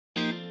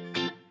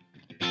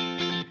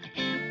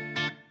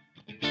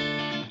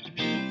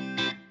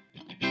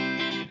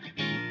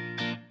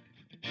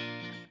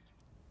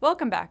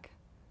Welcome back.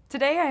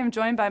 Today I am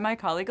joined by my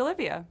colleague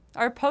Olivia,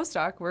 our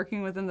postdoc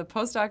working within the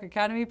Postdoc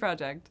Academy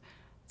project.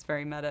 It's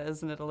very meta,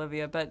 isn't it,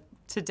 Olivia? But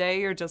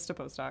today you're just a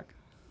postdoc.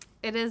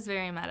 It is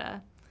very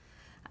meta.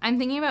 I'm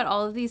thinking about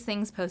all of these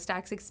things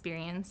postdocs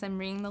experience. I'm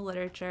reading the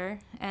literature,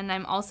 and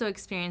I'm also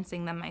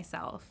experiencing them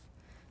myself.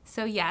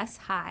 So yes,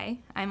 hi,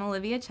 I'm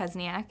Olivia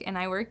Chesniak, and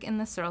I work in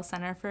the Searle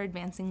Center for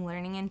Advancing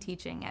Learning and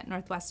Teaching at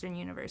Northwestern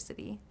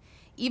University.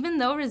 Even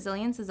though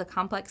resilience is a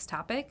complex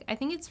topic, I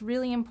think it's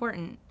really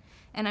important,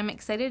 and I'm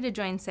excited to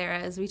join Sarah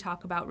as we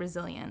talk about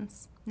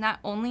resilience, not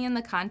only in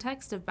the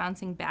context of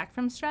bouncing back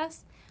from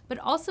stress, but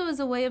also as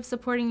a way of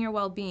supporting your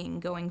well-being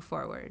going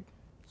forward.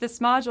 This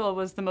module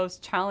was the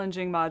most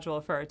challenging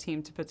module for our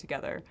team to put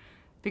together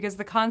because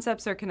the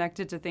concepts are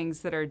connected to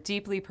things that are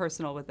deeply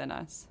personal within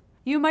us.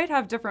 You might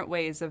have different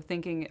ways of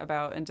thinking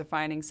about and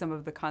defining some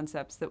of the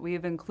concepts that we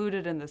have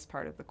included in this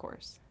part of the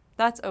course.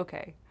 That's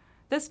okay.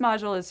 This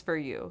module is for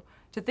you,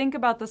 to think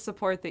about the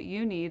support that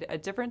you need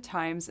at different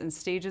times and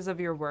stages of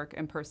your work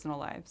and personal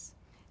lives.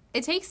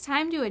 It takes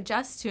time to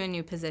adjust to a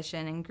new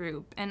position and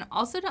group, and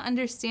also to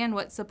understand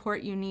what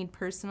support you need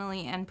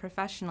personally and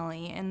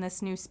professionally in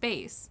this new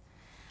space.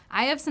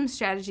 I have some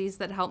strategies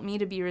that help me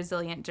to be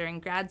resilient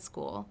during grad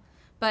school,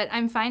 but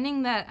I'm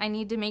finding that I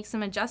need to make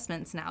some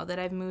adjustments now that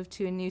I've moved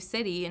to a new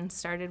city and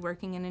started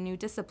working in a new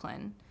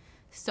discipline.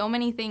 So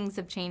many things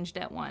have changed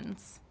at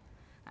once.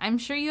 I'm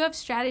sure you have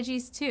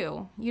strategies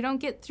too. You don't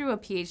get through a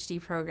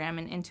PhD program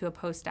and into a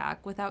postdoc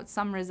without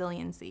some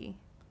resiliency.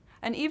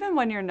 And even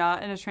when you're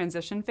not in a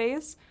transition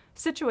phase,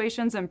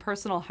 situations and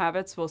personal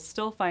habits will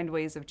still find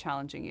ways of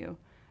challenging you.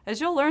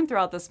 As you'll learn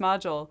throughout this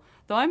module,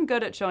 though I'm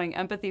good at showing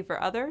empathy for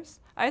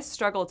others, I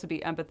struggle to be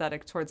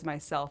empathetic towards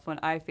myself when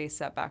I face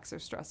setbacks or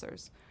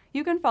stressors.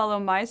 You can follow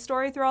my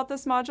story throughout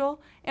this module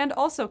and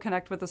also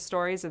connect with the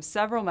stories of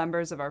several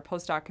members of our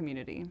postdoc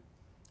community.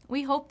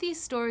 We hope these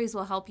stories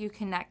will help you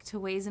connect to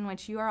ways in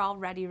which you are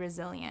already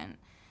resilient,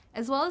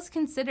 as well as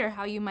consider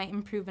how you might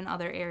improve in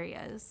other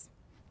areas.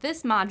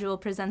 This module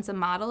presents a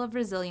model of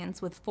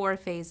resilience with 4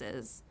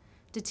 phases: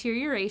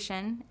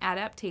 deterioration,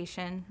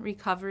 adaptation,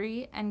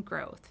 recovery, and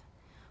growth.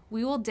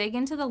 We will dig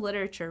into the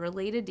literature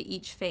related to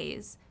each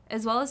phase,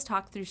 as well as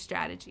talk through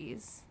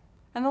strategies.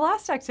 And the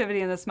last activity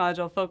in this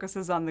module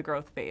focuses on the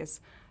growth phase,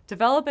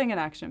 developing an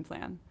action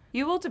plan.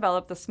 You will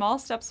develop the small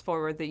steps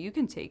forward that you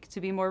can take to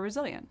be more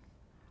resilient.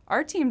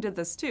 Our team did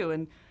this too,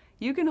 and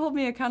you can hold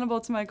me accountable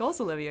to my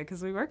goals, Olivia,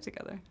 because we work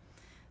together.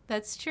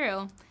 That's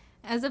true.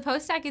 As a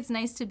postdoc, it's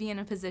nice to be in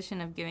a position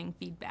of giving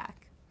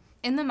feedback.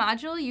 In the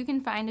module, you can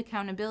find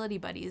accountability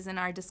buddies in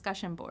our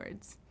discussion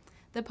boards.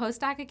 The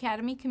Postdoc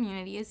Academy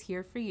community is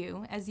here for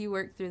you as you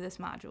work through this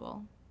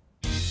module.